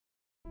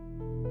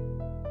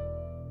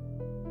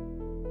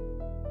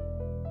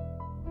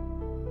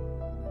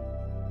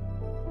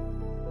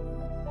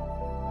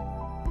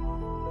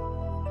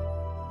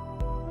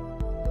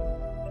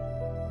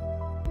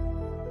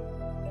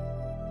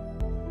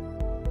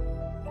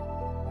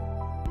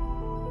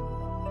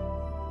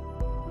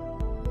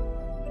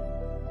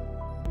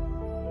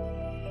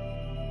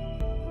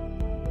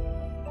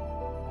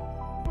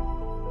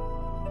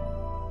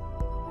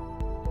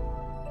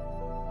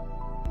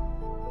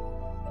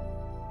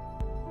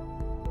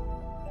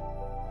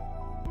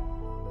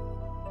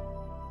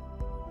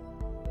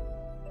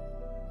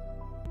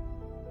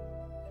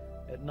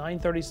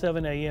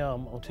9:37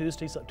 a.m. on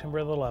Tuesday,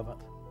 September the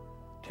 11th,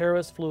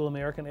 terrorists flew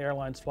American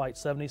Airlines Flight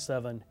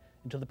 77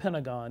 into the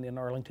Pentagon in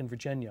Arlington,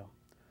 Virginia.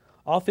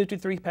 All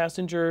 53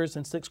 passengers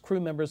and 6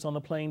 crew members on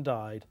the plane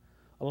died,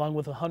 along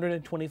with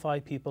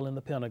 125 people in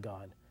the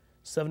Pentagon,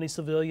 70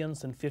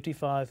 civilians and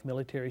 55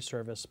 military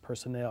service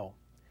personnel.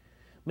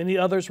 Many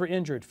others were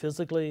injured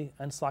physically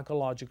and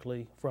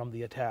psychologically from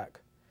the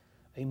attack.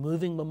 A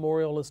moving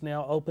memorial is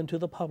now open to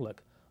the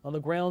public on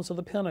the grounds of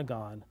the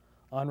Pentagon,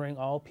 honoring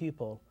all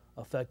people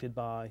affected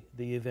by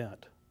the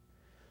event.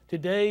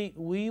 Today,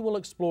 we will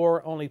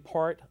explore only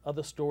part of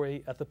the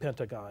story at the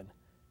Pentagon,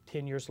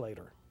 10 years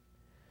later.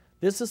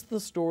 This is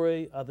the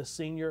story of the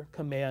senior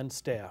command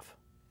staff.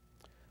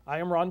 I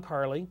am Ron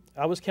Carlee.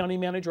 I was county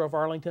manager of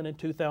Arlington in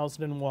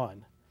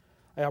 2001.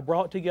 I have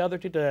brought together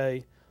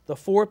today the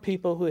 4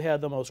 people who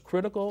had the most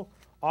critical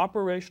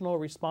operational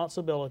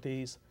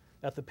responsibilities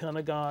at the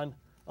Pentagon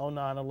on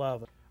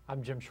 9/11.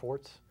 I'm Jim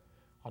Schwartz.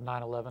 On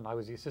 9/11, I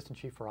was the Assistant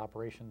Chief for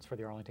Operations for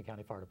the Arlington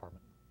County Fire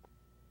Department.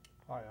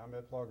 Hi, I'm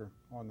Ed Plaugher.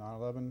 On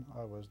 9/11,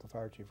 I was the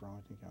Fire Chief for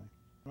Arlington County.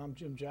 I'm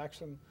Jim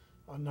Jackson.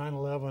 On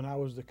 9/11, I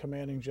was the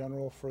Commanding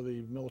General for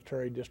the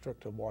Military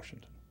District of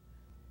Washington.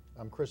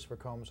 I'm Christopher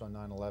Combs. On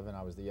 9/11,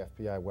 I was the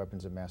FBI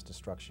Weapons of Mass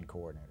Destruction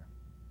Coordinator.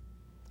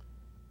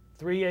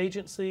 3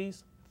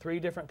 agencies, 3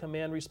 different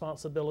command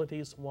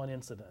responsibilities, 1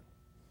 incident.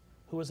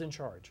 Who was in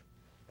charge?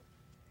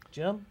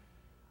 Jim?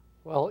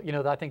 Well, you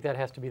know, I think that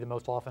has to be the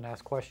most often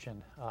asked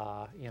question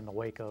in the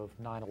wake of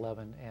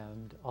 9/11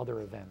 and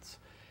other events.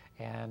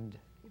 And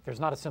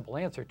there's not a simple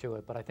answer to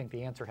it, but I think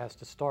the answer has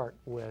to start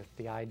with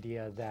the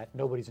idea that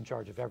nobody's in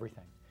charge of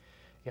everything.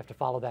 You have to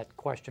follow that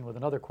question with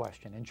another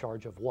question, in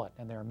charge of what?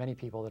 And there are many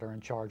people that are in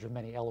charge of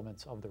many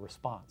elements of the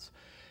response.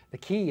 The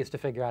key is to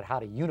figure out how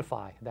to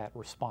unify that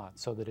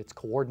response so that it's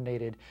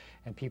coordinated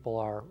and people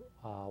are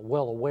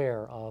well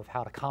aware of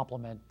how to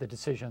complement the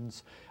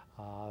decisions,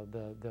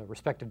 the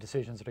respective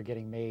decisions that are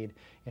getting made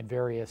in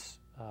various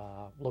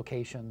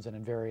locations and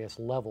in various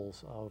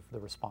levels of the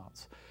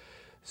response.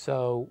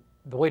 So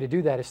the way to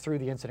do that is through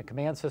the incident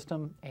command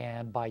system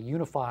and by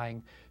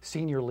unifying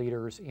senior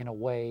leaders in a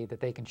way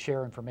that they can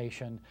share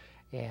information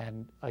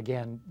and,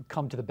 again,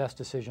 come to the best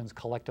decisions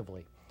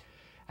collectively.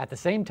 At the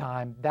same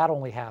time, that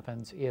only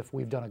happens if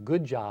we've done a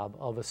good job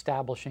of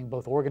establishing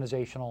both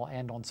organizational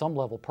and, on some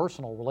level,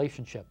 personal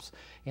relationships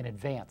in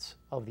advance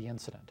of the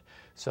incident,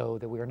 so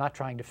that we are not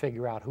trying to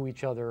figure out who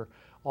each other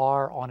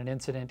are on an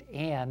incident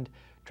and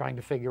trying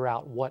to figure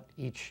out what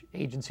each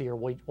agency or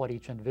what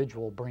each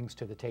individual brings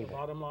to the table. The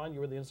bottom line, you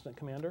were the incident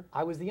commander?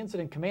 I was the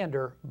incident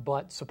commander,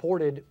 but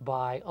supported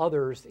by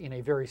others in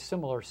a very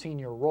similar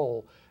senior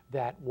role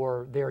that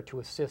were there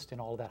to assist in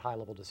all of that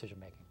high-level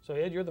decision-making. So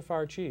Ed, you're the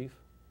fire chief.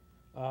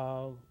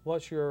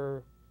 What's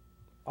your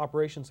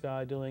operations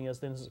guy doing as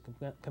the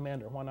incident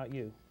commander? Why not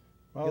you?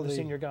 Well, you're the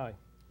senior guy.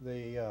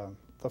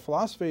 The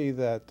philosophy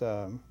that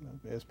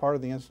is part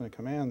of the incident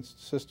command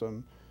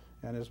system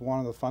and is one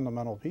of the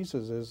fundamental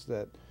pieces is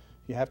that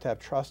you have to have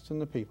trust in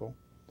the people,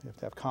 you have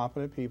to have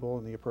competent people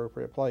in the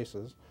appropriate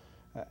places,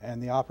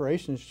 and the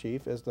operations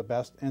chief is the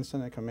best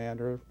incident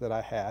commander that I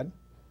had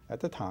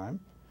at the time,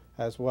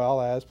 as well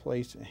as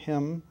place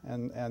him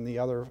and the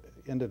other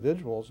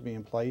individuals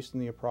being placed in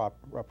the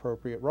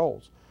appropriate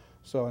roles.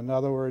 So in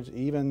other words,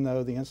 even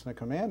though the incident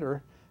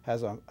commander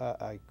has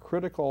a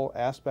critical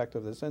aspect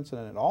of this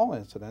incident in all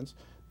incidents,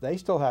 they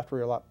still have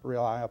to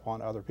rely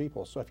upon other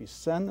people. So if you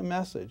send the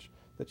message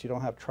that you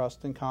don't have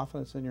trust and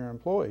confidence in your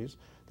employees,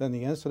 then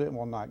the incident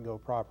will not go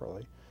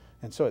properly.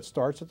 And so it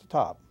starts at the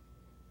top.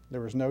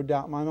 There was no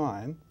doubt in my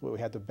mind that we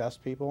had the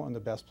best people in the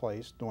best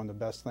place doing the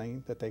best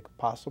thing that they could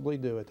possibly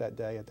do at that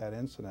day, at that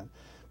incident.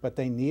 But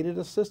they needed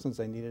assistance,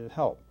 they needed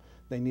help.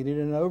 They needed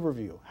an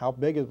overview. How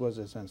big was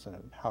this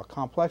incident? How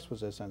complex was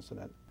this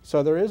incident?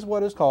 So there is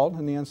what is called,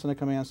 in the incident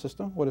command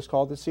system, what is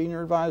called the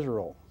senior advisor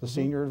role. The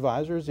senior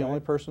advisor is the only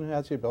person who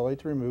has the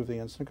ability to remove the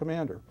incident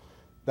commander.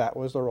 That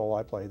was the role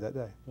I played that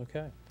day.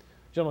 Okay.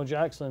 General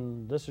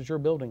Jackson, this is your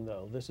building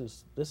though. This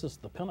is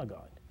the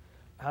Pentagon.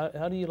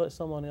 How do you let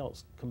someone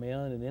else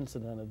command an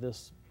incident of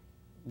this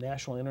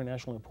national,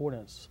 international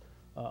importance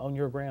on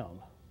your ground?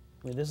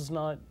 I mean, this is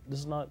not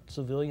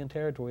civilian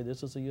territory.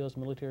 This is a U.S.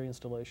 military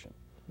installation.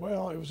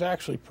 Well, it was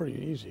actually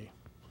pretty easy.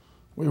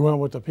 We went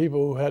with the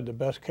people who had the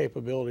best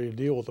capability to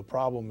deal with the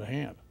problem at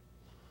hand,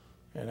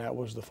 and that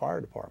was the fire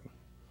department.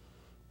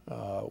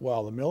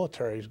 While the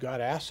military's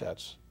got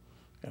assets,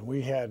 and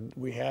we had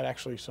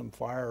actually some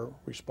fire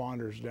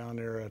responders down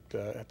there at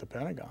the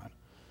Pentagon.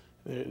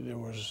 There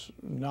was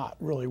not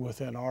really it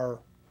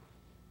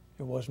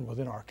wasn't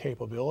within our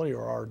capability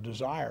or our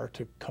desire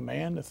to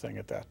command the thing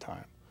at that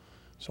time.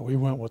 So we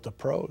went with the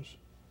pros,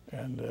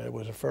 and it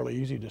was a fairly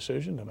easy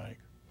decision to make.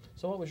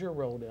 So what was your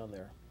role down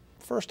there?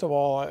 First of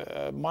all,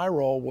 my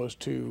role was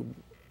to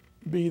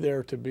be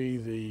there to be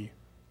the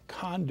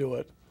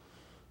conduit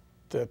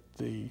that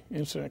the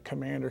incident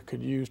commander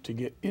could use to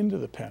get into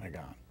the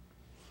Pentagon.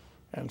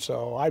 And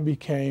so I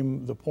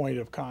became the point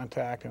of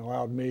contact and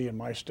allowed me and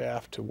my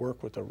staff to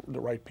work with the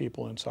right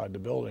people inside the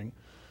building,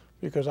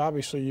 because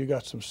obviously you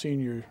got some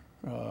senior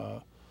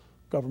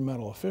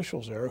governmental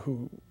officials there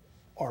who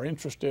are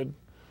interested.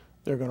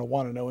 They're going to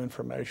want to know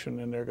information,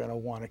 and they're going to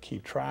want to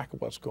keep track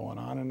of what's going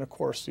on. And of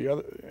course,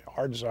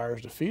 our desire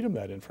is to feed them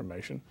that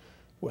information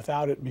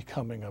without it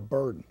becoming a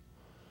burden.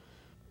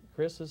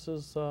 Chris, this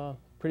is a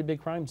pretty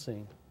big crime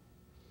scene.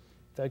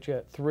 In fact, you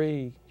had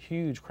 3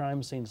 huge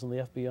crime scenes in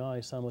the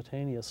FBI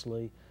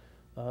simultaneously.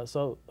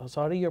 So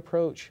how do you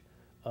approach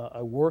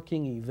a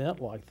working event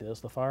like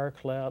this, the fire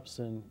collapse,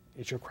 and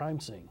it's your crime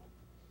scene?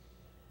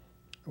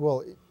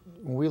 Well,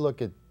 when we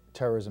look at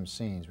terrorism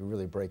scenes, we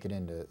really break it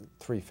into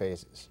 3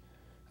 phases.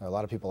 A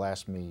lot of people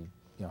ask me,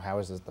 how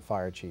is it the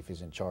fire chief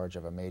is in charge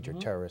of a major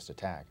terrorist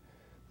attack?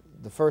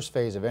 The first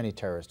phase of any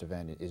terrorist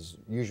event is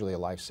usually a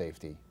life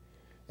safety.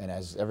 And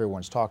as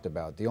everyone's talked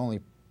about, the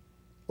only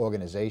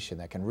organization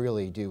that can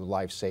really do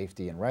life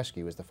safety and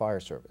rescue is the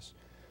fire service.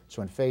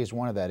 So in phase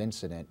 1 of that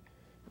incident,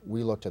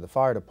 we look to the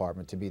fire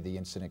department to be the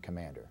incident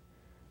commander.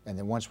 And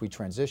then once we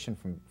transition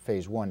from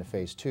phase 1 to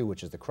phase 2,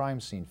 which is the crime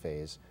scene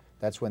phase,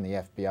 that's when the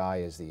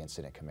FBI is the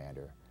incident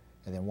commander.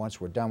 And then once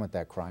we're done with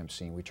that crime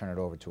scene, we turn it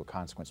over to a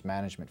consequence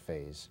management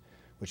phase,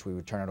 which we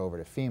would turn it over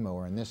to FEMA,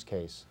 or in this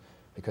case,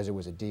 because it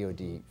was a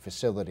DOD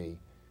facility,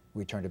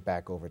 we turned it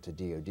back over to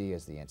DOD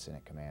as the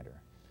incident commander.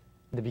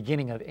 At the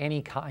beginning of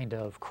any kind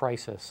of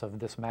crisis of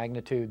this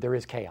magnitude, there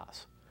is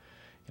chaos.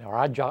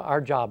 Our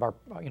job,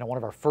 one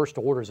of our first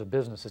orders of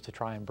business is to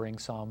try and bring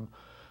some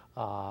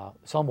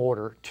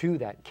order to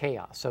that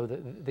chaos. So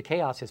the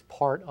chaos is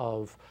part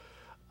of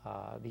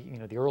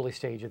the early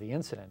stage of the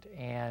incident,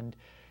 and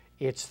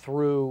it's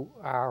through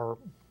our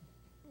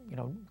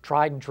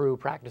tried and true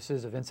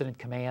practices of incident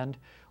command,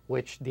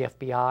 which the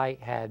FBI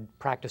had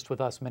practiced with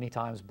us many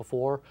times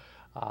before.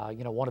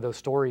 One of those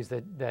stories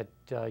that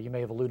you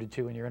may have alluded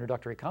to in your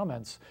introductory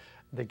comments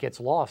that gets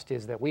lost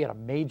is that we had a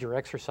major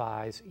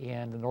exercise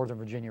in the Northern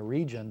Virginia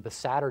region the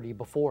Saturday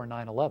before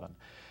 9/11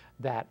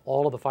 that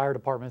all of the fire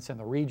departments in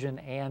the region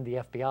and the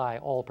FBI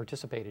all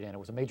participated in. It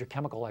was a major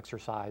chemical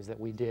exercise that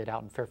we did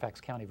out in Fairfax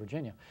County,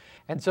 Virginia.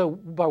 And so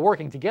by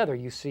working together,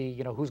 you see,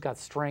 who's got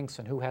strengths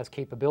and who has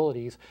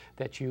capabilities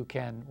that you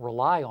can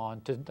rely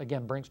on to,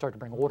 again, start to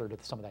bring order to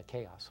some of that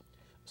chaos.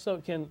 So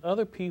can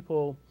other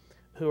people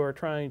who are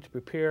trying to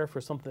prepare for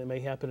something that may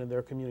happen in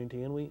their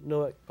community, and we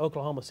know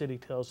Oklahoma City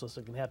tells us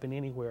it can happen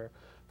anywhere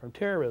from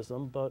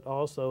terrorism, but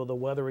also the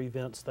weather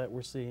events that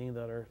we're seeing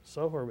that are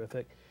so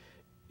horrific,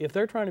 if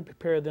they're trying to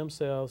prepare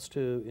themselves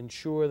to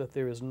ensure that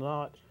there is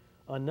not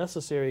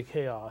unnecessary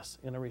chaos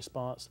in a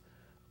response,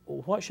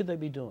 what should they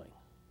be doing?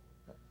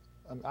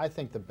 I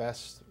think the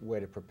best way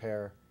to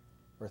prepare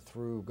are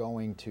through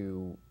going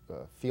to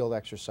field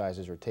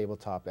exercises or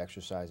tabletop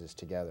exercises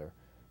together.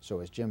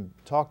 So as Jim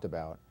talked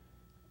about,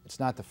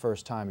 it's not the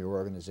first time your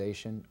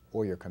organization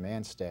or your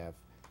command staff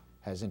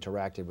has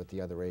interacted with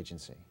the other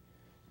agency.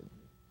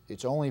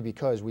 It's only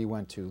because we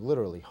went to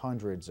literally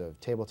hundreds of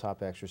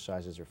tabletop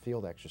exercises or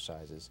field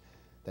exercises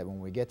that when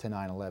we get to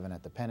 9/11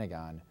 at the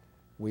Pentagon,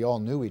 we all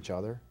knew each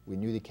other, we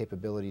knew the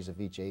capabilities of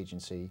each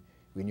agency,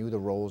 we knew the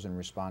roles and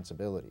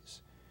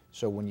responsibilities.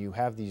 So when you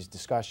have these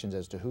discussions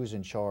as to who's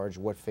in charge,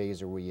 what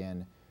phase are we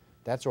in,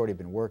 that's already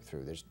been worked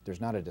through.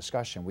 There's not a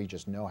discussion, we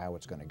just know how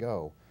it's going to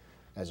go,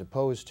 as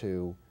opposed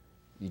to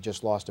you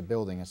just lost a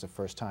building, it's the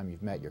first time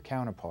you've met your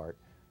counterpart.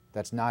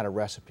 That's not a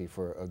recipe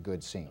for a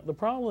good scene. The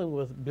problem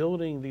with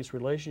building these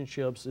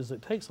relationships is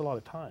it takes a lot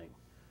of time.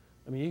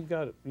 I mean, you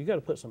got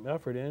to put some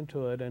effort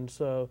into it, and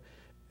so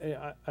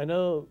I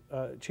know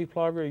Chief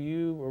Plaugher,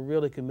 you were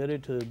really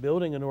committed to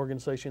building an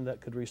organization that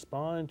could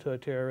respond to a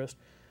terrorist,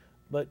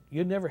 but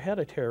you'd never had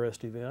a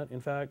terrorist event. In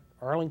fact,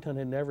 Arlington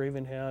had never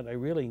even had a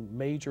really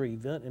major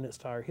event in its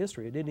entire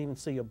history. It didn't even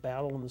see a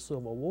battle in the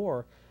Civil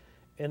War.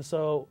 And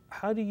so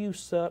how do you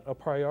set a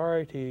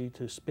priority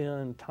to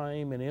spend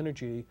time and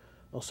energy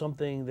on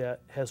something that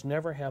has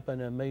never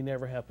happened and may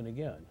never happen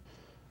again?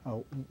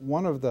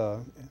 One of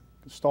the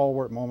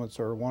stalwart moments,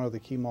 or one of the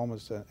key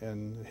moments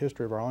in the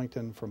history of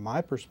Arlington, from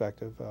my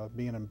perspective,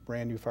 being a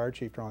brand new fire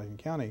chief to Arlington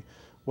County,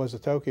 was the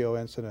Tokyo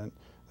incident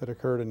that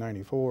occurred in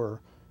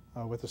 '94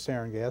 with the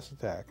sarin gas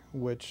attack,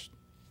 which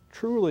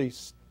truly,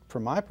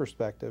 from my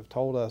perspective,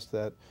 told us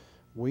that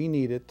we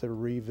needed to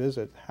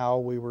revisit how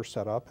we were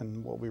set up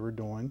and what we were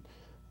doing,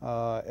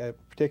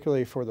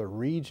 particularly for the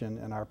region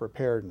and our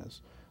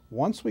preparedness.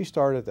 Once we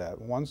started that,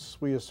 once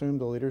we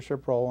assumed the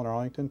leadership role in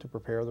Arlington to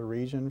prepare the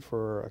region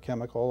for a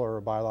chemical or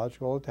a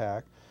biological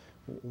attack,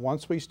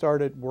 once we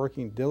started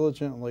working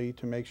diligently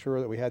to make sure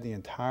that we had the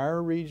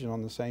entire region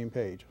on the same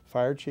page,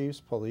 fire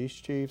chiefs, police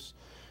chiefs,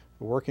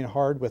 working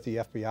hard with the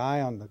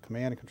FBI on the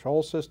command and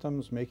control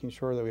systems, making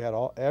sure that we had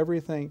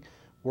everything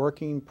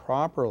working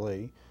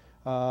properly,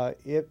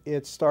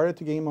 it started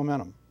to gain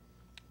momentum.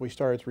 We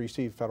started to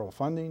receive federal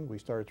funding, we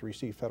started to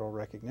receive federal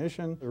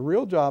recognition. The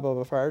real job of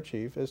a fire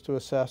chief is to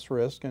assess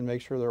risk and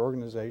make sure their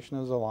organization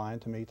is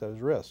aligned to meet those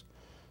risks.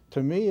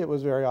 To me, it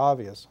was very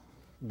obvious,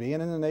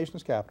 being in the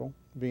nation's capital,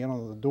 being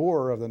on the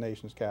door of the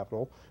nation's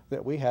capital,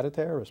 that we had a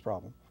terrorist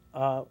problem.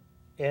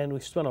 And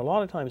we've spent a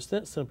lot of time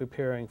since then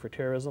preparing for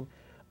terrorism.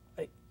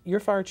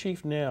 You're fire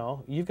chief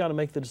now, you've got to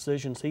make the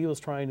decisions he was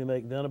trying to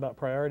make then about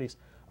priorities.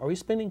 Are we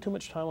spending too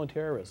much time on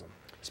terrorism?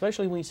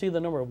 Especially when you see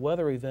the number of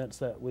weather events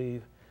that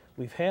we've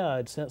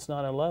had since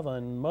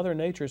 9/11. Mother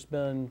Nature's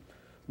been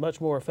much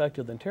more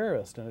effective than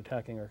terrorists in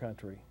attacking our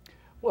country.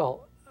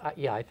 Well,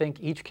 yeah, I think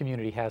each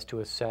community has to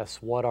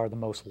assess what are the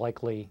most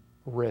likely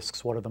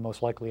risks, what are the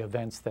most likely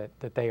events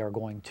that they are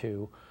going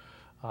to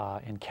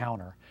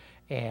encounter,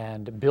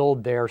 and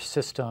build their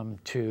system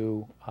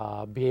to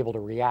be able to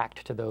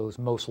react to those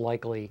most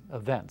likely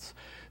events.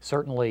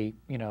 Certainly,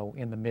 you know,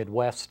 in the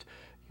Midwest,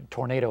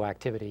 tornado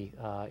activity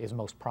is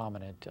most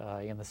prominent.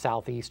 In the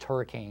Southeast,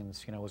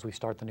 hurricanes, you know, as we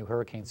start the new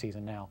hurricane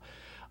season now,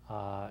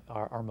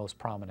 are most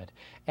prominent.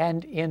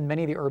 And in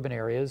many of the urban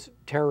areas,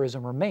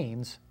 terrorism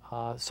remains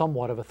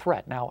somewhat of a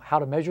threat. Now, how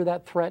to measure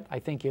that threat, I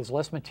think, is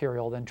less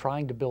material than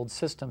trying to build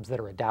systems that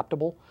are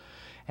adaptable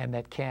and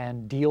that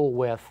can deal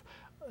with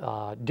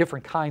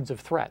different kinds of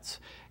threats.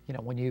 You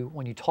know,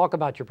 when you talk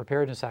about your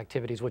preparedness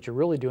activities, what you're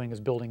really doing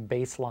is building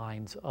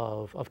baselines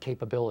of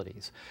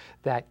capabilities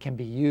that can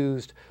be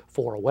used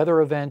for a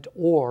weather event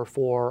or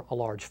for a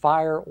large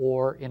fire,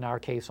 or in our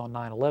case on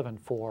 9/11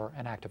 for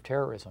an act of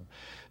terrorism.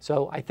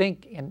 So I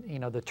think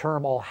the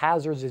term all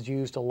hazards is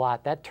used a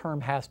lot. That term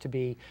has to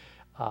be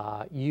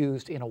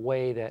used in a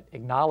way that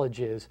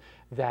acknowledges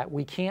that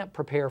we can't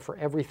prepare for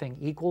everything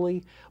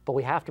equally, but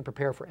we have to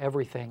prepare for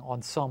everything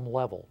on some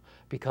level,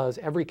 because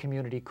every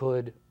community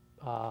could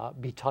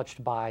be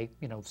touched by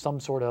some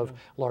sort of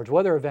large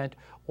weather event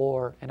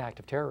or an act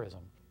of terrorism.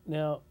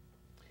 Now,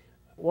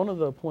 one of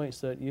the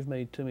points that you've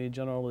made to me,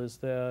 General, is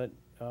that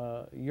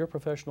your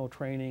professional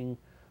training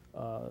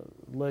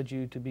led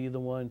you to be the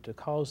one to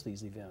cause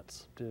these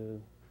events, to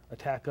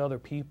attack other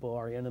people,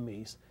 our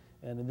enemies,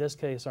 and in this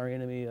case, our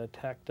enemy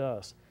attacked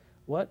us.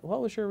 What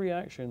was your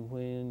reaction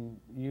when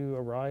you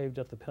arrived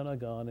at the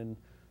Pentagon and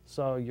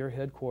saw your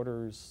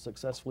headquarters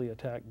successfully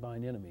attacked by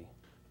an enemy?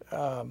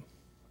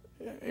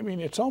 I mean,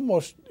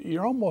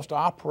 you're almost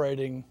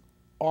operating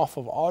off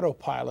of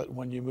autopilot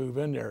when you move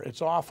in there.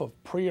 It's off of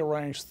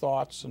prearranged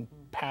thoughts and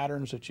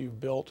patterns that you've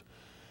built,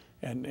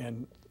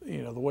 and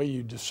the way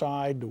you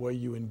decide, the way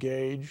you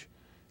engage,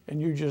 and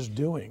you're just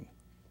doing.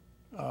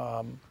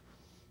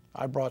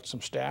 I brought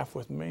some staff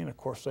with me, and of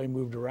course they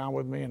moved around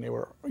with me, and they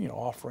were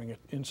offering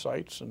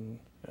insights and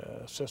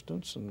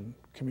assistance and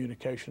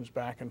communications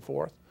back and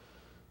forth.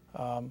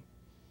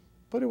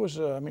 But it was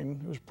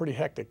it was a pretty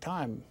hectic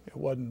time. It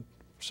wasn't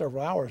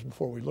several hours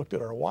before we looked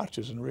at our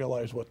watches and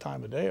realized what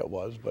time of day it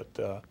was, but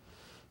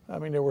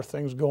there were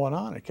things going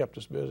on. It kept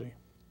us busy.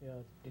 Yeah.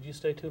 Did you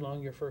stay too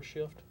long your first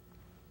shift?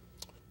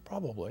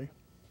 Probably.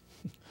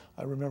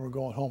 I remember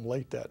going home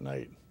late that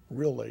night,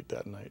 real late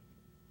that night.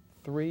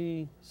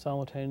 3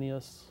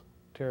 simultaneous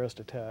terrorist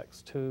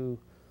attacks, 2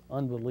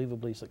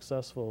 unbelievably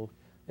successful.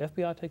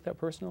 FBI take that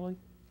personally?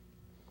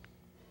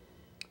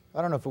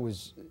 I don't know if it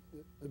was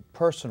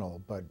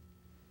personal, but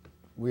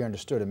we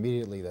understood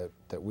immediately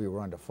that we were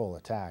under full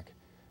attack.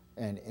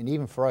 And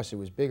even for us, it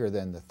was bigger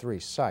than the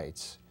 3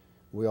 sites.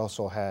 We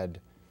also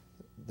had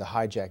the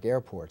hijack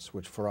airports,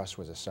 which for us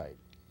was a site.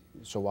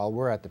 So while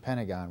we're at the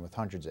Pentagon with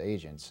hundreds of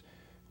agents,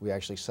 we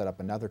actually set up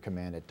another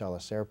command at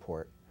Dulles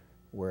Airport,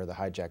 where the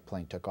hijacked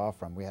plane took off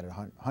from. We had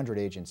 100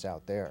 agents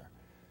out there.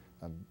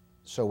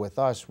 So with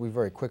us, we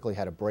very quickly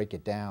had to break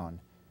it down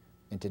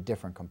into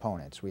different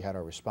components. We had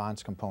our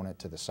response component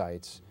to the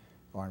sites,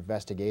 our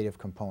investigative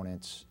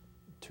components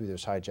to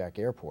those hijacked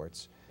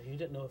airports. And you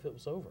didn't know if it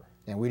was over.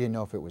 And we didn't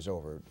know if it was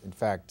over. In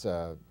fact,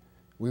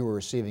 we were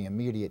receiving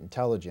immediate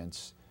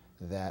intelligence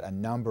that a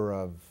number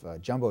of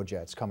jumbo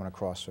jets coming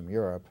across from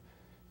Europe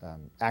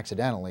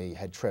accidentally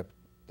had tripped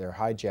their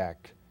hijack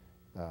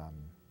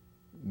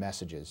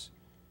messages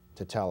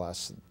to tell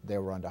us they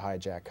were under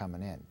hijack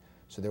coming in.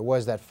 So there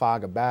was that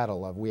fog of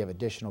battle of, we have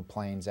additional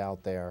planes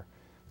out there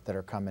that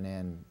are coming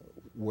in.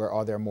 Where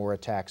are there more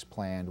attacks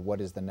planned?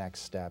 What is the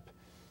next step?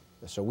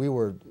 So we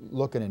were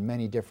looking in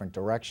many different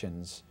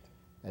directions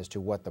as to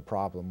what the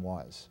problem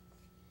was.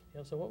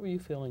 Yeah, so what were you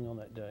feeling on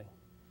that day?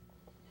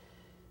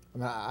 I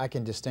mean, I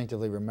can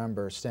distinctively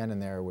remember standing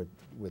there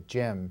with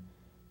Jim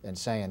and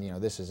saying,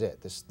 this is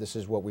it. This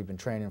is what we've been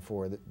training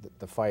for.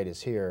 The fight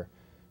is here.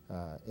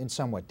 In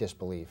somewhat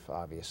disbelief,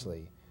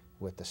 obviously,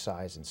 with the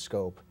size and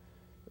scope.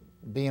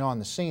 Being on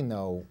the scene,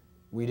 though,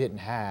 we didn't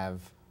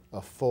have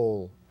a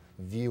full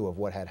view of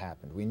what had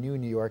happened. We knew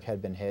New York had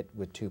been hit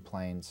with 2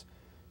 planes.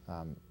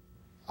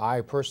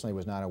 I personally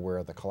was not aware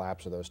of the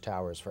collapse of those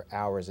towers for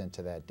hours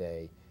into that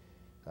day.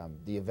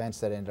 The events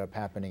that ended up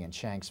happening in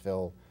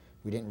Shanksville,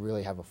 we didn't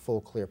really have a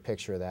full, clear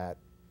picture of that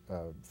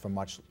for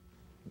much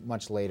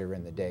later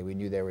in the day. We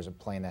knew there was a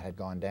plane that had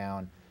gone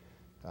down.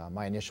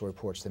 My initial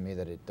reports to me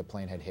that the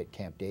plane had hit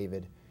Camp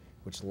David,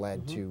 which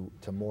led to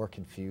more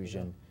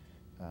confusion.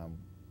 Yeah.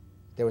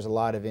 There was a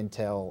lot of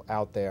intel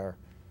out there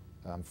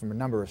from a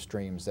number of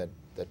streams that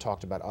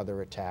talked about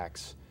other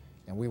attacks,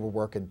 and we were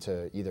working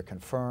to either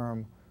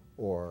confirm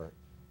or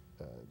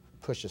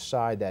push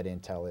aside that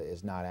intel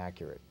is not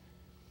accurate.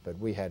 But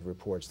we had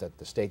reports that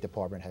the State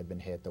Department had been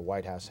hit, the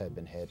White House had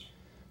been hit.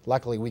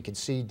 Luckily, we could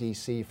see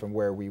D.C. from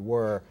where we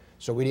were,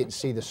 so we didn't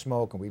see the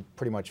smoke, and we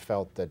pretty much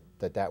felt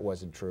that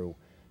wasn't true.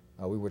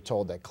 We were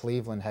told that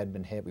Cleveland had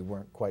been hit. We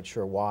weren't quite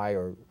sure why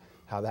or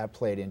how that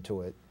played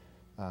into it.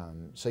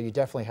 So you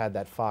definitely had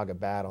that fog of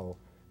battle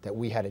that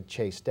we had to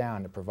chase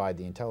down to provide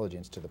the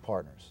intelligence to the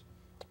partners.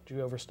 Did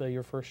you overstay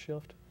your first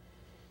shift?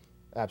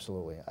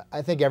 Absolutely.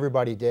 I think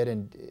everybody did,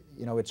 and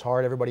you know, it's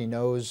hard. Everybody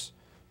knows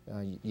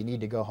you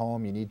need to go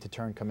home, you need to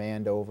turn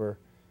command over.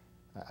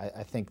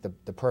 I think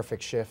the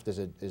perfect shift is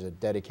a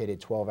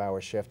dedicated 12-hour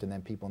shift, and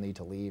then people need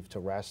to leave to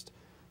rest,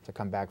 to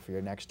come back for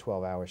your next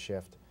 12-hour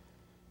shift.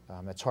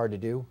 That's hard to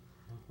do.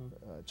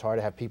 It's hard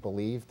to have people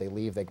leave. They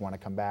leave, they want to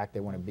come back, they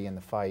want to be in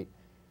the fight.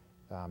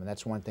 And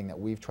that's one thing that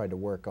we've tried to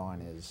work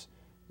on is,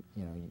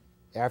 you know,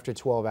 after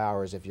 12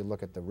 hours, if you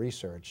look at the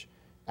research,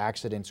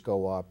 accidents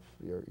go up,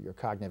 your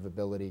cognitive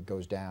ability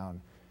goes down.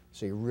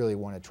 So you really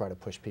want to try to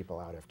push people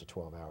out after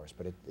 12 hours,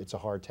 but it's a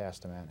hard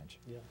task to manage.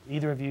 Yeah.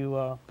 Either of you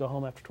go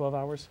home after 12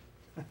 hours?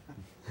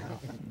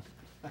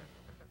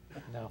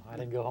 No, I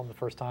didn't go home the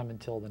first time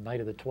until the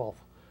night of the 12th.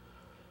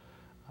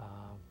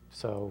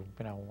 So,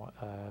 you know,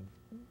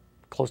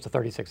 close to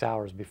 36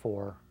 hours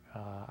before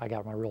I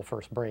got my real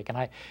first break. And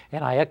I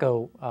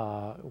echo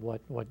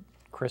what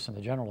Chris and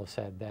the General have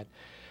said, that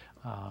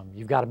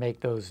you've got to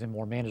make those in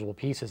more manageable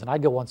pieces. And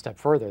I'd go one step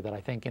further, that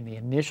I think in the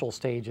initial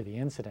stage of the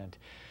incident,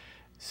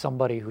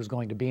 somebody who's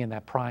going to be in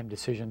that prime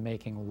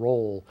decision-making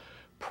role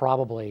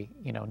probably,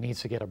 you know,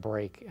 needs to get a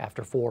break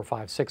after 4,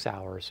 5, 6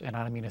 hours, and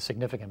I mean a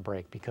significant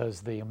break,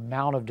 because the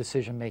amount of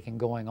decision-making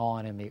going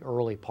on in the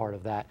early part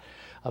of that,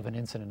 of an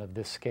incident of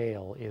this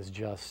scale, is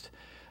just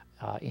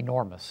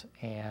enormous.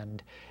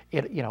 And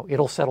it, you know,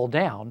 it'll settle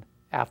down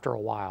after a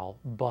while,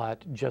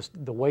 but just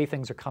the way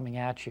things are coming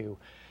at you,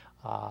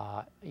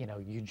 you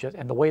know,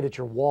 and the way that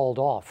you're walled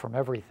off from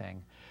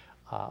everything,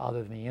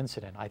 other than the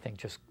incident, I think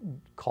just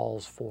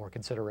calls for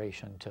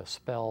consideration to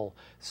spell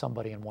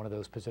somebody in one of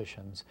those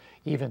positions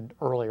even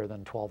earlier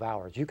than 12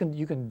 hours. You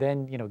can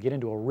then, you know, get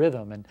into a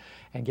rhythm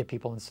and get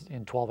people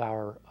in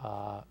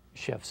 12-hour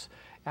shifts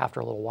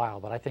after a little while.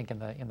 But I think in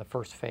the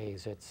first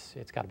phase,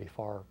 it's got to be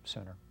far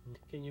sooner.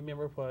 Can you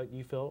remember what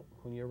you felt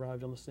when you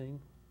arrived on the scene?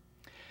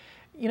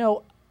 You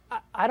know,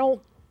 I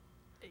don't.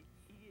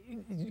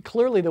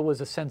 Clearly, there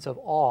was a sense of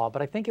awe,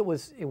 but I think it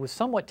was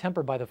somewhat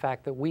tempered by the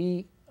fact that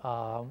we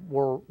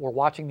were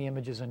watching the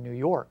images in New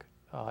York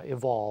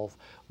evolve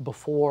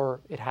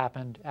before it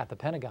happened at the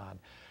Pentagon.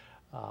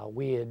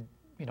 We had,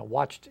 you know,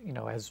 watched, you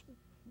know, as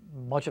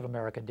much of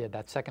America did,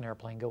 that second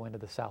airplane go into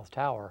the South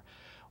Tower,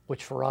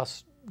 which for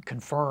us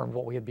confirmed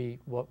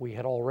what we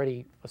had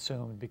already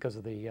assumed because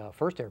of the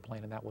first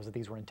airplane, and that was that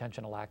these were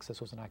intentional acts. This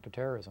was an act of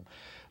terrorism.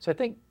 So I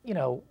think, you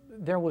know,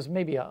 there was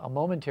maybe a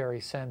momentary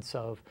sense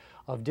of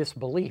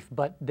disbelief,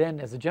 but then,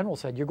 as the General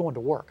said, you're going to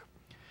work.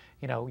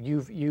 You know,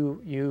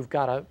 you've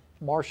got to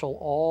marshal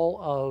all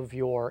of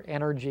your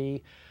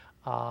energy,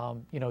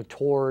 you know,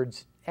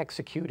 towards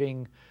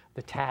executing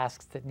the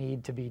tasks that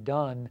need to be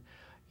done,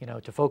 you know,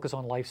 to focus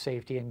on life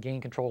safety and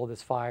gain control of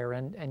this fire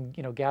and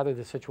you know, gather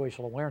the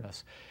situational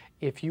awareness.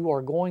 If you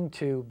are going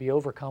to be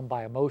overcome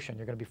by emotion,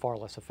 you're going to be far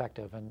less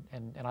effective.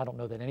 And I don't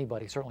know that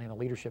anybody, certainly in the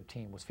leadership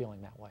team, was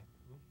feeling that way.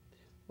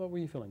 What were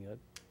you feeling, Ed?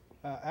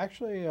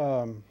 Actually,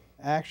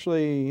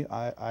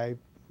 I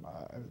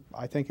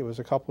think it was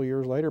a couple of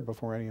years later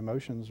before any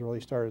emotions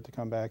really started to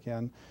come back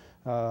in.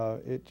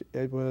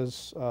 It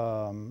was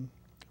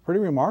pretty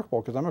remarkable,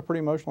 because I'm a pretty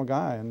emotional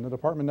guy, and the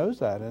department knows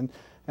that.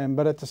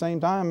 But at the same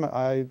time,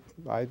 I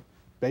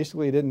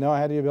basically didn't know I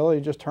had the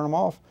ability to just turn them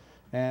off,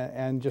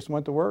 and just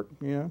went to work.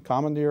 You know,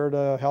 commandeered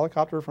a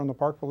helicopter from the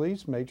Park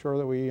Police, made sure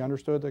that we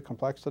understood the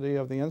complexity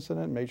of the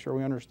incident, made sure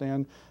we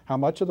understand how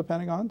much of the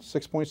Pentagon,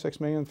 6.6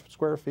 million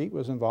square feet,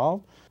 was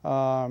involved.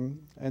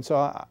 And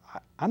so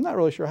I'm not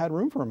really sure I had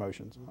room for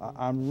emotions.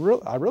 I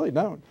really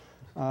don't.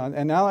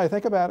 And now that I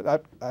think about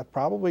it, I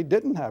probably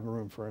didn't have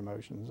room for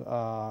emotions. Is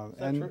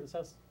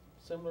that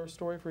a similar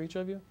story for each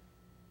of you?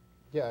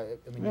 Yeah,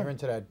 I mean, you're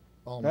into that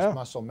almost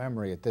muscle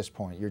memory at this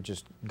point. You're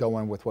just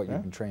going with what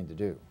you've been trained to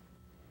do.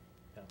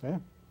 Yeah.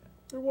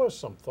 There was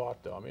some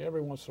thought, though. I mean,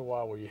 every once in a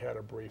while where you had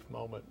a brief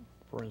moment,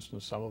 for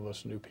instance, some of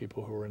us knew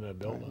people who were in that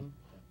building.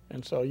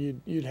 And so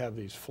you'd have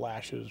these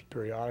flashes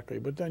periodically,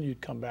 but then you'd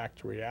come back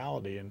to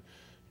reality, and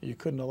you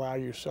couldn't allow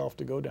yourself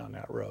to go down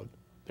that road.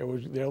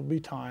 There'll be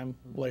time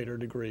later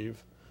to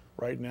grieve.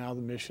 Right now,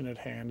 the mission at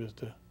hand is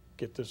to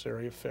get this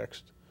area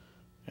fixed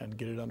and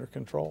get it under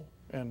control.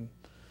 And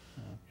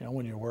you know,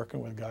 when you're working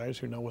with guys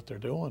who know what they're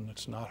doing,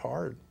 it's not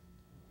hard.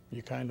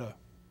 You kind of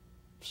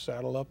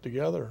saddle up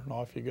together and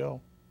off you go.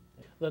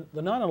 The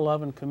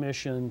 9/11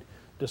 Commission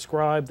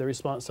described the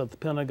response of the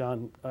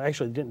Pentagon.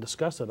 Actually didn't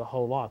discuss it a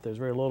whole lot. There's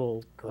very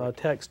little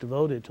text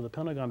devoted to the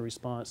Pentagon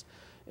response,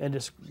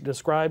 and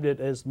described it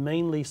as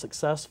mainly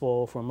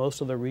successful for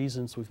most of the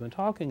reasons we've been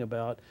talking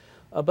about.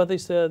 But they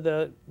said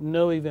that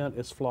no event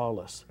is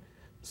flawless.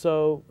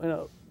 So, you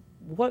know,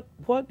 what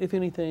if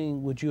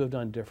anything would you have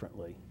done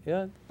differently?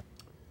 Yeah.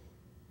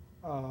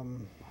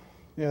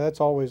 Yeah, that's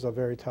always a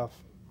very tough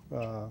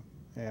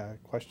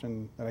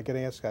question, and I get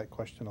asked that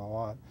question a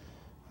lot.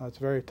 It's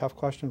a very tough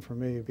question for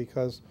me,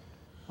 because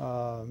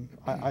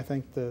I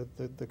think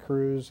the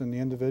crews and the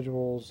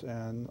individuals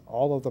and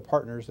all of the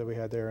partners that we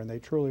had there, and they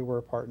truly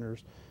were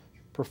partners,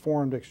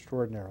 performed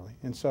extraordinarily.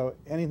 And so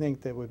anything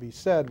that would be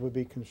said would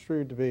be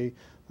construed to be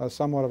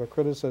somewhat of a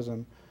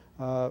criticism.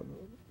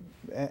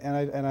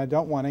 And I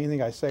don't want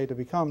anything I say to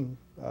become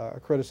a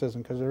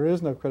criticism, because there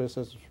is no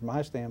criticism from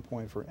my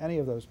standpoint for any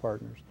of those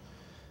partners.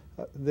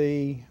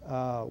 The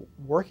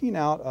working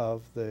out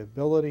of the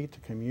ability to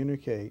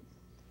communicate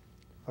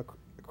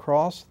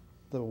across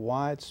the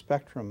wide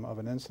spectrum of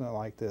an incident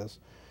like this,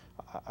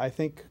 I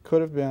think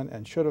could have been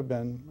and should have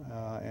been,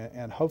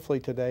 and hopefully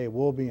today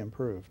will be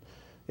improved.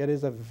 It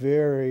is a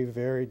very,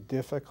 very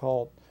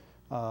difficult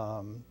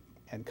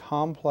and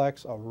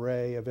complex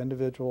array of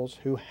individuals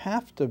who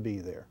have to be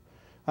there.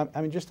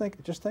 I mean, just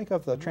think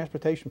of the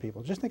transportation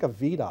people. Just think of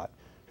VDOT,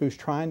 who's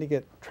trying to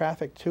get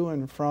traffic to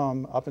and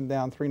from up and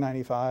down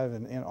 395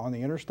 and on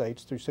the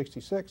interstates through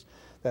 66,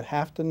 that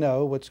have to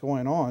know what's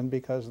going on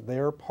because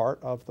they're part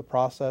of the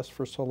process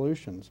for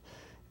solutions.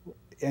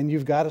 And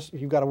you've got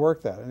to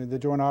work that. I mean, the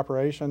Joint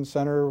Operations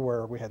Center,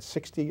 where we had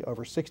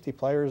over 60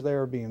 players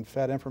there being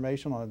fed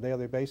information on a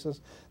daily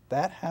basis,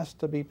 that has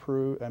to be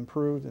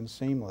improved and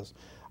seamless.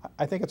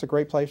 I think it's a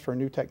great place for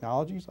new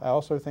technologies. I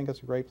also think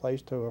it's a great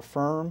place to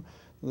affirm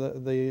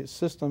the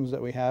systems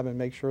that we have and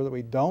make sure that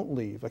we don't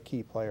leave a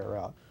key player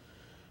out.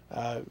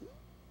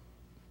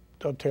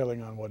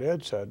 Dovetailing on what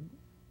Ed said,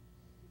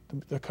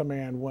 the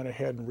command went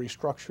ahead and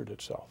restructured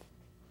itself,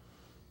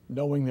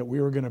 knowing that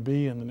we were going to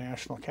be in the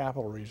National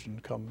Capital Region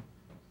come,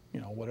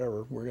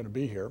 whatever, we're going to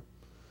be here.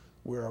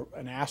 We're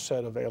an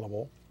asset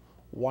available.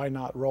 Why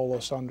not roll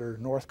us under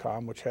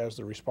NORTHCOM, which has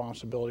the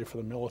responsibility for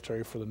the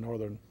military for the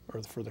northern,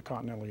 or for the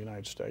continental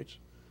United States?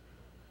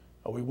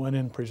 We went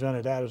in and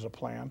presented that as a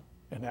plan,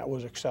 and that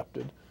was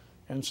accepted.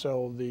 And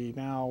so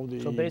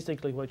So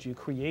basically what you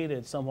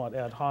created somewhat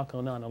ad hoc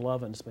on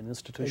 9/11 has been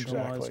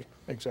institutionalized?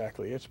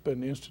 Exactly. It's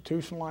been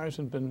institutionalized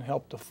and been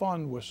helped to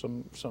fund with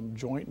some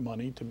joint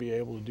money to be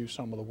able to do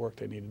some of the work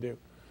they need to do.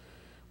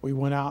 We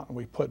went out and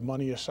we put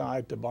money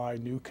aside to buy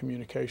new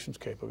communications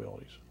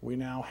capabilities. We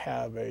now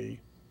have a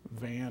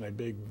van, a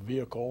big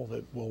vehicle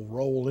that will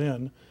roll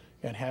in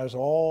and has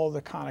all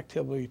the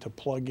connectivity to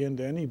plug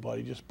into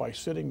anybody just by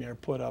sitting there,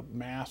 put up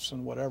masts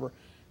and whatever,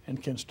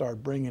 and can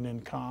start bringing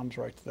in comms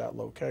right to that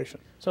location.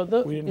 So a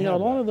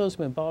lot of those have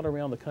been bought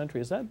around the country.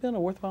 Has that been a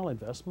worthwhile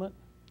investment,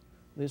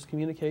 these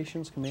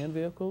communications command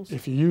vehicles?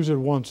 If you use it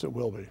once, it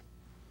will be.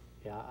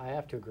 Yeah, I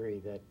have to agree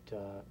that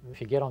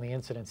if you get on the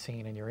incident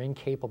scene and you're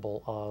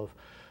incapable of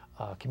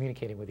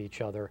communicating with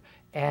each other,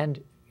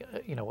 and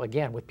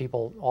again, with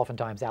people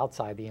oftentimes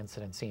outside the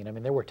incident scene. I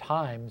mean, there were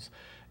times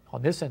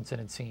on this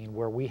incident scene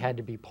where we had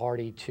to be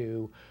party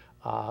to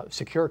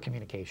secure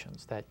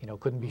communications that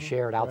couldn't be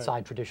shared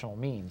outside traditional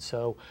means.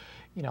 So,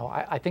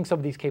 I think some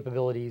of these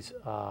capabilities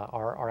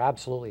are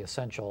absolutely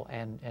essential,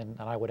 and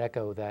I would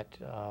echo that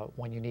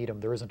when you need them,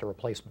 there isn't a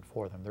replacement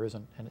for them. There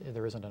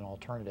isn't an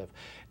alternative.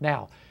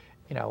 Now,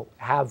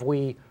 have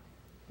we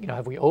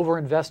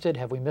overinvested?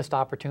 Have we missed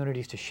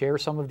opportunities to share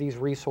some of these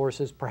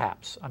resources?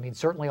 Perhaps. I mean,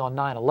 certainly on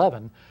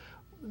 9/11,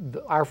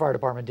 our fire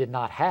department did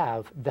not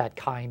have that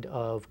kind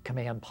of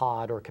command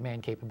pod or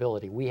command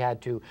capability. We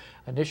had to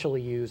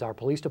initially use our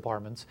police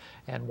departments,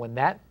 and when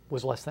that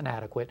was less than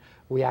adequate,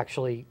 we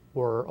actually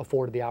were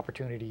afforded the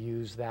opportunity to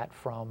use that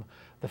from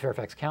the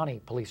Fairfax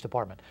County Police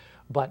Department.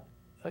 But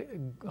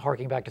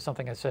harking back to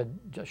something I said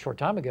a short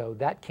time ago,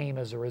 that came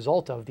as a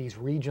result of these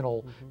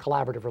regional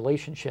collaborative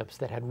relationships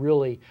that had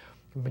really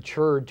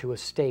matured to a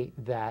state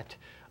that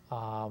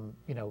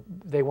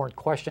they weren't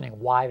questioning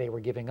why they were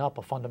giving up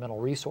a fundamental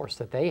resource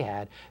that they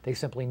had. They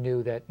simply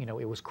knew that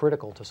it was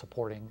critical to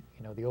supporting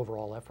the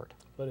overall effort.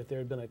 But if there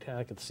had been an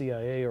attack at the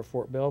CIA or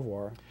Fort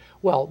Belvoir?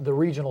 Well, the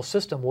regional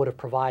system would have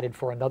provided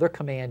for another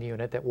command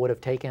unit that would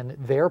have taken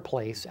their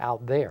place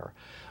out there.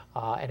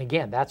 And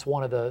again, that's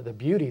one of the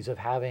beauties of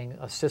having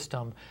a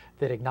system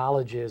that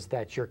acknowledges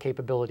that your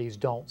capabilities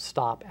don't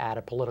stop at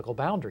a political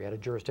boundary, at a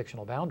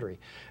jurisdictional boundary,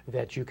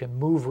 that you can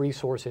move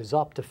resources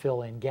up to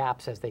fill in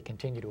gaps as they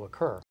continue to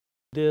occur.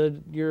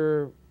 Did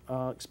your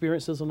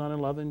experiences on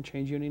 9/11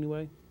 change you in any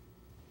way?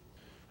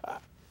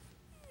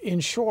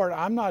 In short,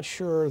 I'm not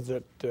sure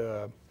that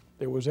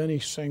there was any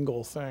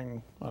single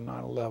thing on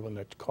 9/11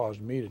 that caused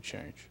me to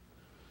change.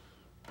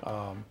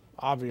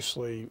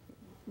 Obviously,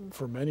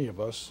 for many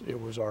of us,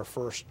 it was our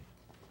first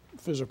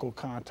physical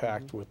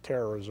contact with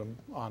terrorism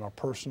on a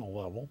personal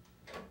level.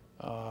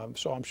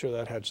 So I'm sure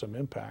that had some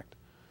impact.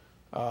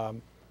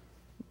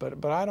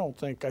 But I don't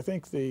think, I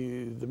think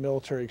the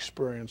military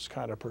experience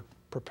kind of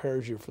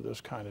prepares you for this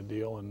kind of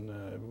deal.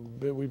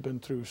 And we've been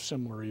through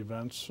similar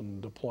events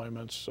and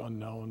deployments,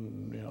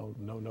 unknown,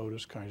 no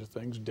notice kinds of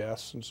things,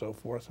 deaths and so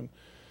forth. And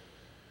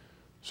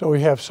so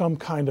we have some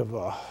kind of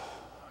a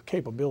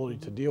capability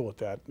to deal with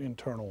that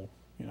internal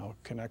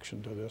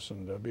connection to this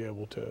and to be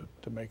able to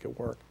make it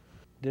work.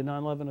 Did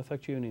 9/11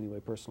 affect you in any way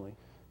personally?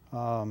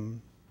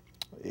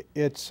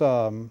 It's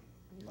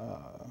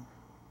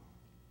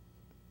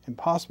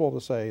impossible to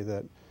say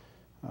that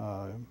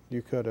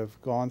you could have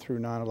gone through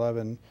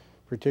 9/11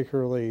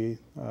 particularly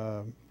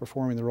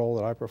performing the role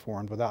that I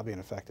performed without being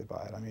affected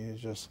by it. I mean,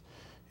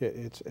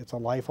 it's a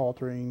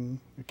life-altering,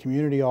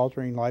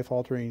 community-altering,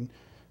 life-altering,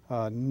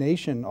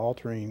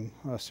 nation-altering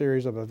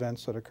series of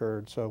events that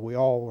occurred. So we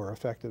all were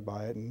affected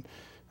by it, and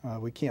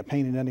we can't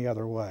paint it any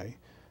other way.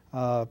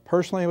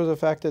 Personally, I was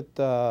affected.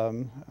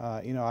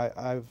 You know,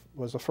 I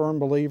was a firm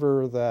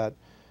believer that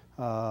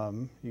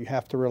you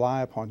have to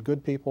rely upon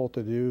good people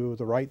to do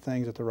the right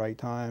things at the right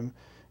time.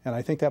 And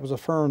I think that was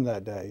affirmed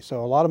that day.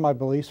 So a lot of my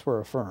beliefs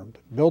were affirmed.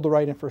 Build the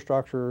right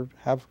infrastructure,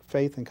 have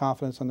faith and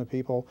confidence in the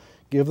people,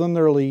 give them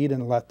their lead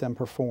and let them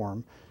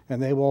perform,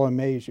 and they will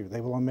amaze you. They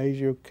will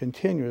amaze you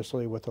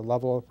continuously with the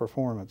level of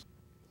performance.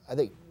 I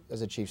think,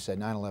 as the chief said,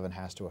 9/11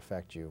 has to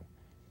affect you.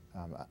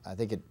 I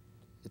think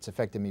it's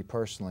affected me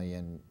personally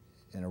in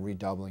a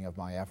redoubling of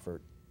my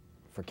effort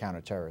for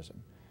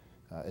counterterrorism.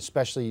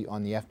 Especially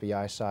on the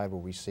FBI side,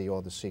 where we see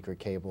all the secret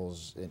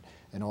cables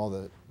and all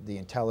the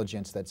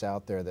intelligence that's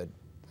out there that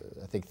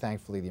I think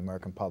thankfully the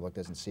American public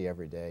doesn't see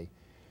every day.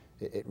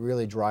 It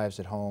really drives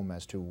it home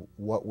as to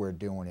what we're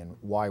doing and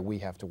why we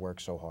have to work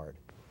so hard.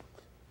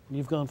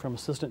 You've gone from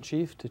assistant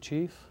chief to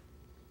chief.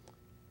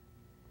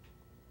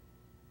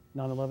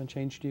 9/11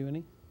 changed you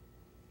any?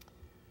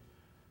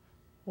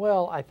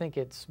 Well, I think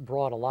it's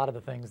brought a lot of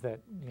the things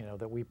that, you know,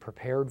 that we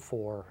prepared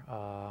for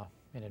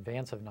in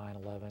advance of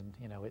 9/11,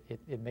 you know,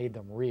 it made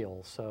them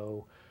real.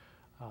 So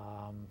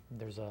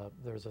there's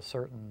a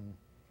certain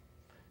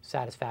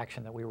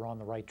satisfaction that we were on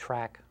the right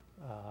track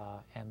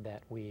and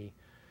that we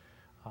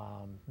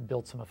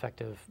built some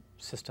effective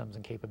systems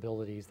and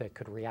capabilities that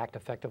could react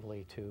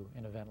effectively to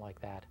an event like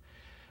that.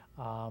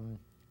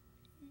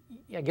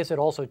 I guess it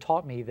also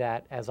taught me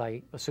that as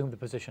I assumed the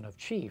position of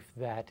chief,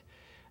 that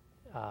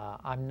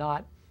I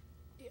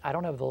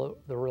don't have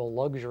the real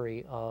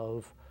luxury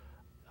of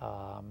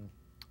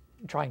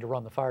trying to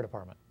run the fire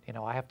department. You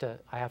know, I have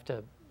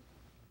to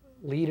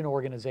lead an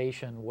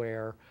organization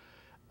where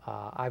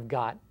I've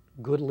got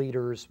good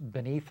leaders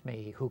beneath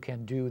me who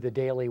can do the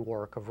daily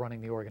work of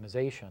running the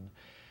organization,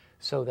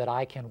 so that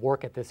I can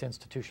work at this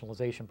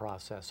institutionalization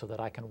process, so that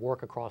I can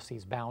work across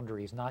these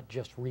boundaries, not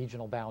just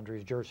regional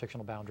boundaries,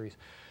 jurisdictional boundaries,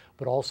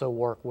 but also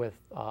work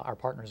with our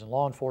partners in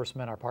law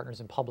enforcement, our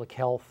partners in public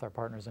health, our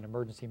partners in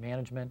emergency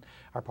management,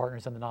 our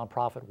partners in the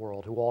nonprofit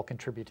world, who all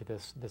contribute to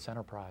this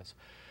enterprise.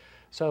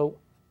 So,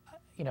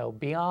 you know,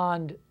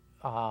 beyond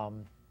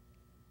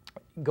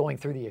going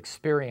through the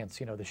experience,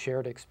 you know, the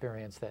shared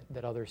experience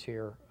that others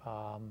here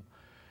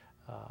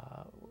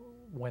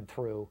went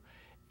through,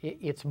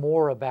 it's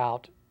more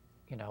about,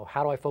 you know,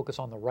 how do I focus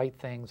on the right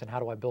things and how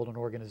do I build an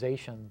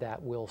organization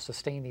that will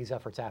sustain these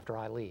efforts after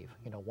I leave,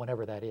 you know,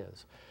 whenever that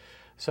is.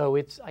 So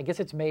I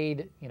guess it's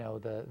made, you know,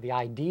 the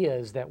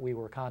ideas that we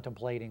were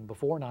contemplating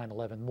before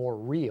 9/11 more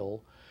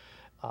real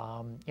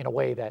in a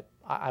way that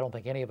I don't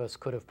think any of us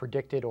could have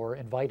predicted or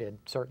invited,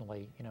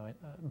 certainly, you know,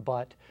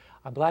 but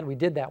I'm glad we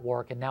did that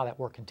work, and now that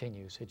work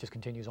continues. It just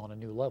continues on a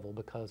new level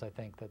because I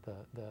think that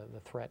the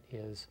threat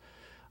is,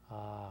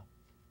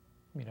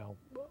 you know,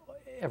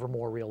 ever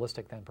more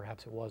realistic than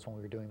perhaps it was when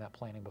we were doing that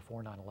planning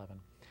before 9/11.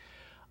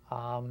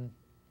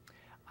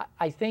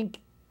 I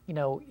think, you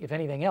know, if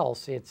anything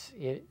else, it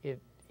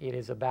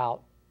is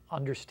about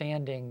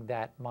understanding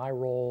that my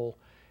role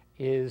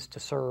is to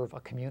serve a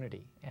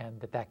community, and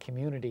that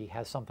community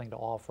has something to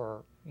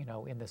offer, you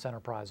know, in this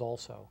enterprise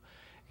also.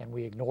 And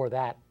we ignore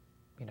that,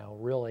 you know,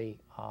 really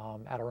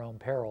at our own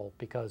peril,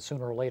 because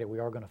sooner or later we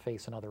are going to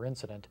face another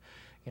incident,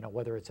 you know,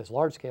 whether it's as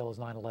large scale as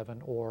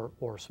 9/11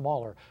 or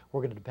smaller.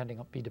 We're going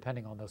to be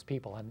depending on those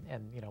people,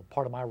 and you know,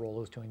 part of my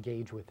role is to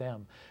engage with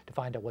them to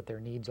find out what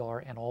their needs are,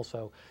 and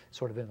also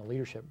sort of in the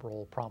leadership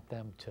role prompt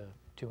them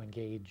to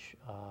engage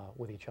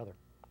with each other.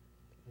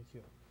 Thank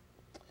you.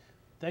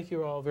 Thank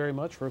you all very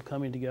much for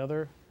coming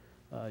together.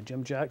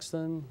 Jim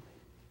Jackson,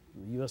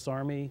 the U.S.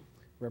 Army,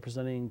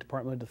 representing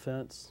Department of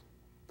Defense,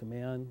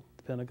 Command,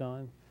 the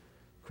Pentagon.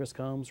 Chris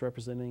Combs,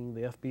 representing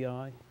the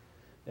FBI.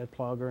 Ed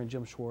Plaugher and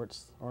Jim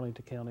Schwartz,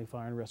 Arlington County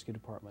Fire and Rescue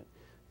Department.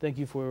 Thank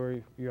you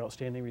for your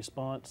outstanding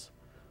response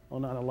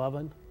on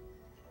 9/11.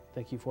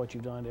 Thank you for what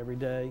you've done every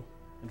day,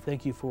 and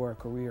thank you for a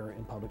career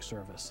in public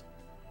service.